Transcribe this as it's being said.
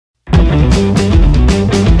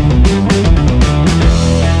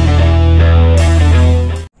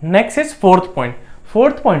Next is fourth point.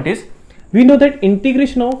 Fourth point is, we know that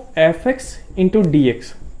integration of fx into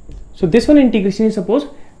dx. So this one integration is suppose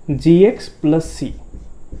gx plus c.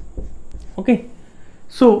 Okay.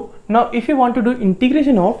 So now if you want to do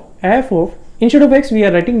integration of f of, instead of x we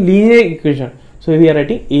are writing linear equation. So we are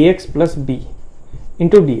writing ax plus b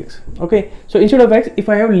into dx. Okay. So instead of x, if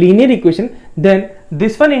I have linear equation, then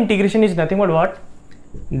this one integration is nothing but what?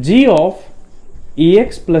 G of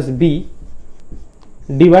ax plus b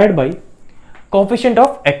divided by coefficient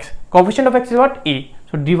of x. Coefficient of x is what? A.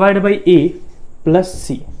 So divided by a plus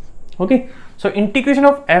c. Okay. So integration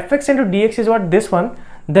of fx into dx is what? This one.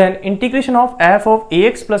 Then integration of f of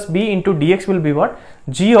ax plus b into dx will be what?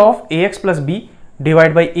 G of ax plus b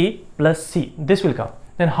divided by a plus c. This will come.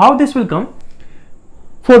 Then how this will come?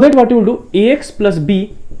 For that, what you will do? Ax plus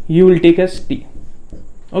b you will take as t.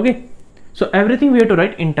 Okay. So everything we have to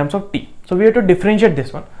write in terms of t. So we have to differentiate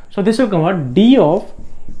this one. So this will come out d of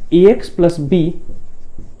ax plus b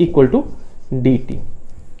equal to dt.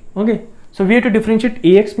 Okay. So we have to differentiate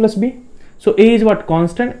ax plus b. So a is what?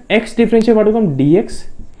 Constant. X differentiate what will come? Dx.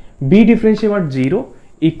 B differentiate what? 0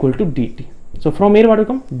 equal to dt. So from here what will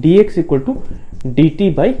come? Dx equal to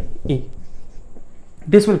dt by a.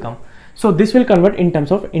 This will come. So this will convert in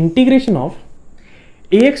terms of integration of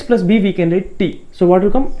ax plus b, we can write t. So what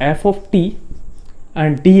will come? F of t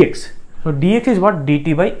and dx. So dx is what?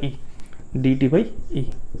 Dt by e. Dt by e.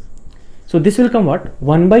 So this will come what?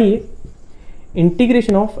 1 by a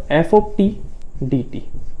integration of f of t dt.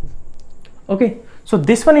 Okay. So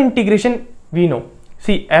this one integration we know.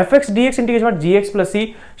 See, fx dx integration what? Gx plus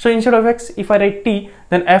c. So instead of x, if I write t,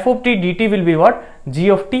 then f of t dt will be what? G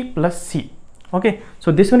of t plus c. Okay.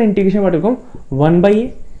 So this one integration what will come? 1 by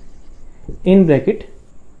a in bracket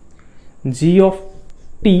g of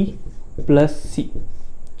t plus c.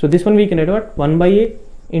 So this one we can write what? 1 by a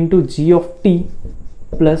into g of t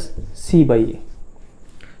plus c by a.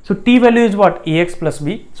 So t value is what? Ax plus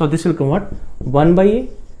b. So this will come what? 1 by a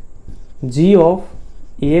g of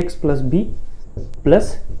ax plus b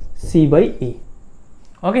plus c by a.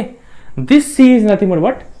 Okay. This c is nothing but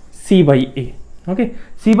what? C by a. Okay.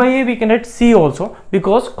 C by a we can write c also,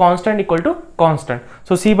 because constant equal to constant.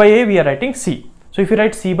 So c by a we are writing c. So if you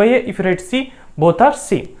write c by a, if you write c, both are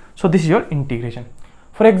same. So this is your integration.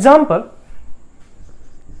 For example,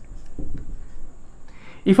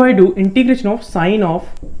 if I do integration of sine of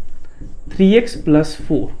 3x plus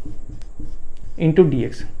 4 into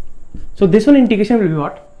dx. So this one integration will be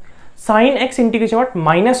what? Sine x integration what?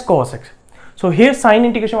 Minus cos x. So here sine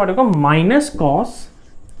integration what will come? Minus cos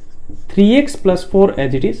 3x plus 4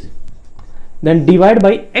 as it is. Then divide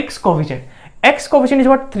by x coefficient. X coefficient is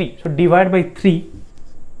what? 3. So divide by 3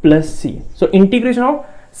 plus c. So integration of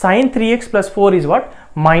sine 3x plus 4 is what?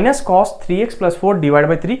 Minus cos 3x plus 4 divided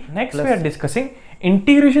by 3. Next we are discussing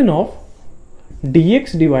integration of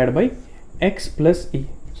dx divided by x plus e.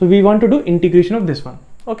 So we want to do integration of this one.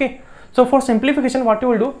 Okay. So for simplification, what you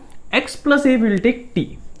will do? X plus a will take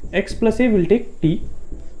t. X plus a will take t.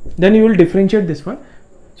 Then you will differentiate this one.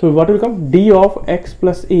 So what will come? D of x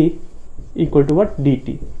plus a equal to what?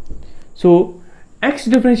 Dt. So x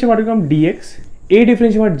differentiate what will come? Dx. A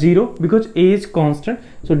differentiate what? 0, because a is constant.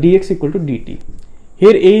 So dx equal to dt.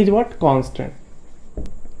 Here a is what? Constant.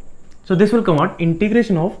 So this will come out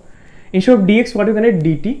integration of, instead of dx what you can write?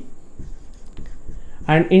 Dt.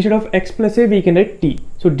 And instead of x plus a we can write t.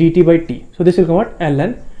 So dt by t. So this will come out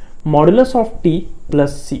ln modulus of t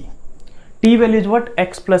plus c. T value is what?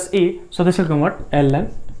 X plus a. So this will come out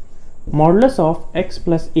ln modulus of x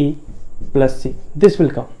plus a plus c. This will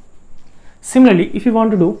come. Similarly, if you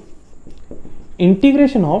want to do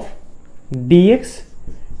integration of dx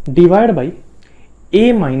divided by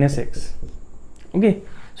a minus x. Okay.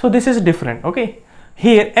 So this is different. Okay.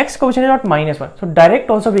 Here x coefficient is not minus 1. So direct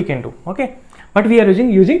also we can do. Okay. But we are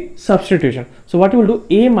using substitution. So what we will do?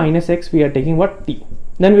 A minus x we are taking what? T.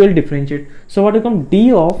 Then we will differentiate. So what will come?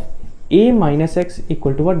 D of a minus x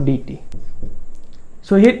equal to what? Dt.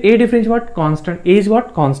 So here a differentiate what? Constant. A is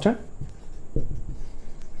what? Constant.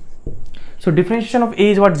 So differentiation of a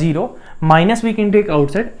is what? 0. Minus we can take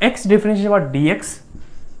outside. X differentiation what? Dx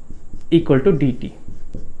equal to dt.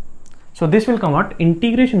 So this will come out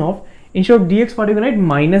integration of, instead of dx what you can write?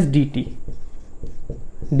 Minus dt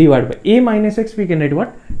divided by a minus x we can write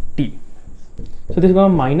what? T. So this will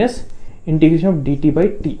come minus integration of dt by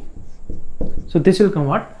t. So this will come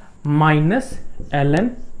what? Minus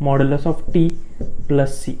ln modulus of t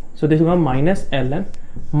plus c. So this will come minus ln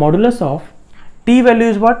modulus of t value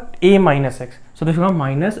is what? A minus x. So this will come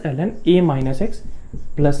minus ln a minus x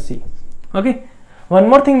plus c. Okay. One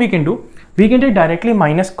more thing we can do. We can take directly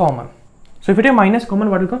minus common. So if you take minus common,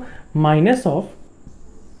 what will come? Minus of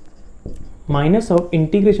minus of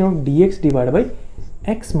integration of dx divided by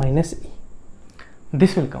x minus e.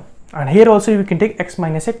 This will come, and here also you can take x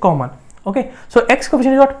minus a common. Okay, so x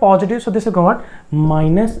coefficient is what? Positive, so this will come what?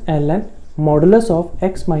 Minus ln modulus of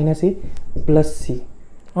x minus a plus c.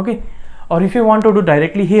 Okay, or if you want to do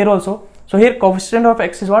directly here also, so here coefficient of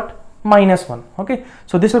x is what? Minus 1. Okay,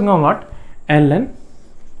 so this will come what? Ln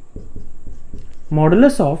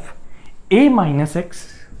modulus of a minus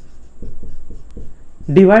x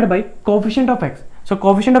divided by coefficient of x. So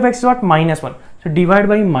coefficient of x is what? Minus 1. So divide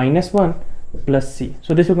by minus 1 plus c.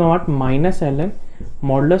 So this will come what? Minus ln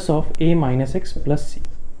modulus of a minus x plus c.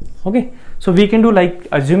 Okay, so we can do like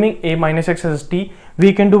assuming a minus x as t,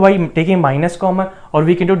 we can do by taking minus common, or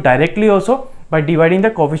we can do directly also by dividing the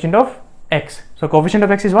coefficient of x. So coefficient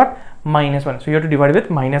of x is what? Minus 1. So you have to divide with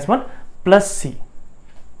minus 1 plus c.